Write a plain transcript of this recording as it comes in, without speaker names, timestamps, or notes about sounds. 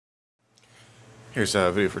Here's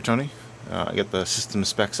a video for Tony. I got the system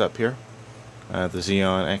specs up here. The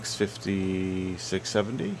Xeon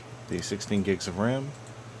X5670, the 16 gigs of RAM,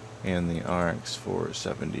 and the RX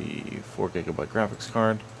 470 4GB graphics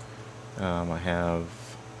card. I have,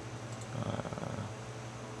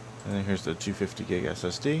 and then here's the 250 gig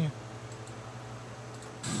SSD.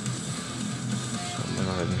 So I'm going to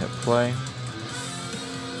go ahead and hit play.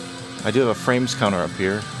 I do have a frames counter up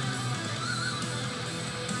here.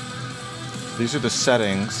 These are the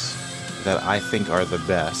settings that I think are the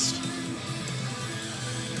best.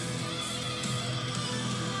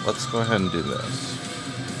 Let's go ahead and do this.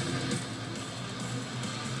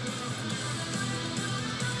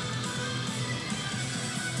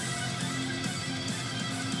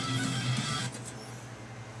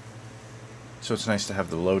 So it's nice to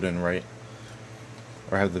have the load in right,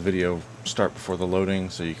 or have the video start before the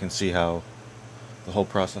loading so you can see how the whole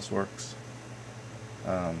process works.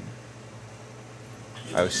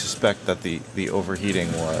 I would suspect that the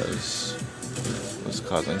overheating was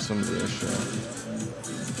causing some of the issue.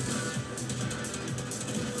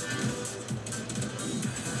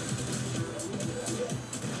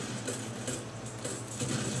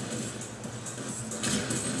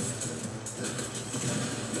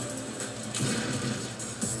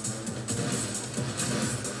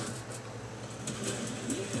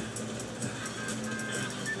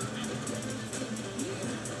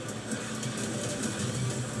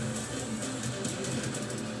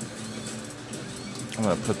 I'm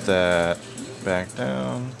going to put that back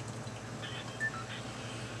down.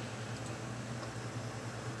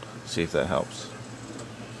 See if that helps.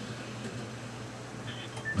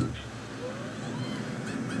 I'm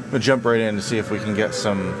going to jump right in to see if we can get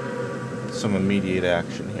some immediate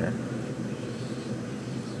action here.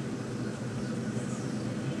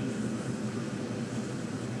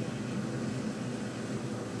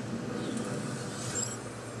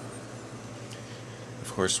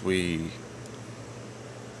 Of course, we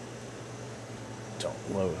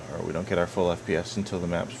don't load, or we don't get our full FPS until the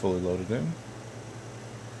map's fully loaded in,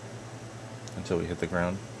 until we hit the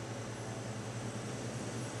ground.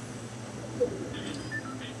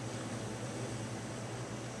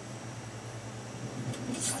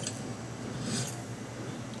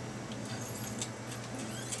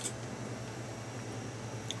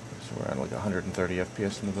 So we're at like 130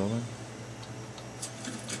 FPS in the building.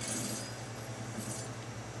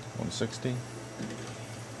 160.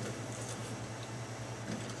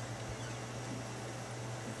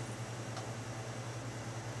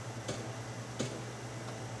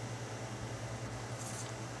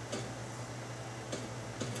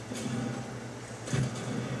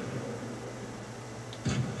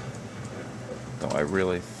 I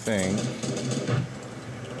really think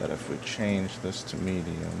that if we change this to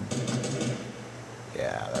medium,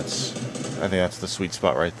 yeah, I think that's the sweet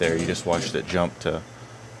spot right there. You just watched it jump to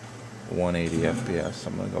 180 FPS.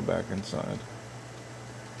 I'm going to go back inside.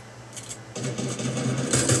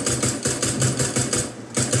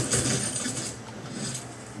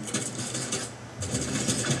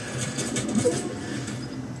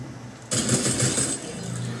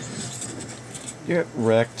 Get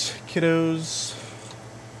wrecked, kiddos.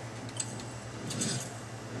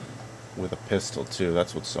 With a pistol too,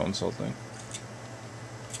 that's what's so insulting.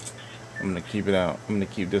 I'm gonna keep it out. I'm gonna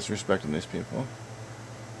keep disrespecting these people.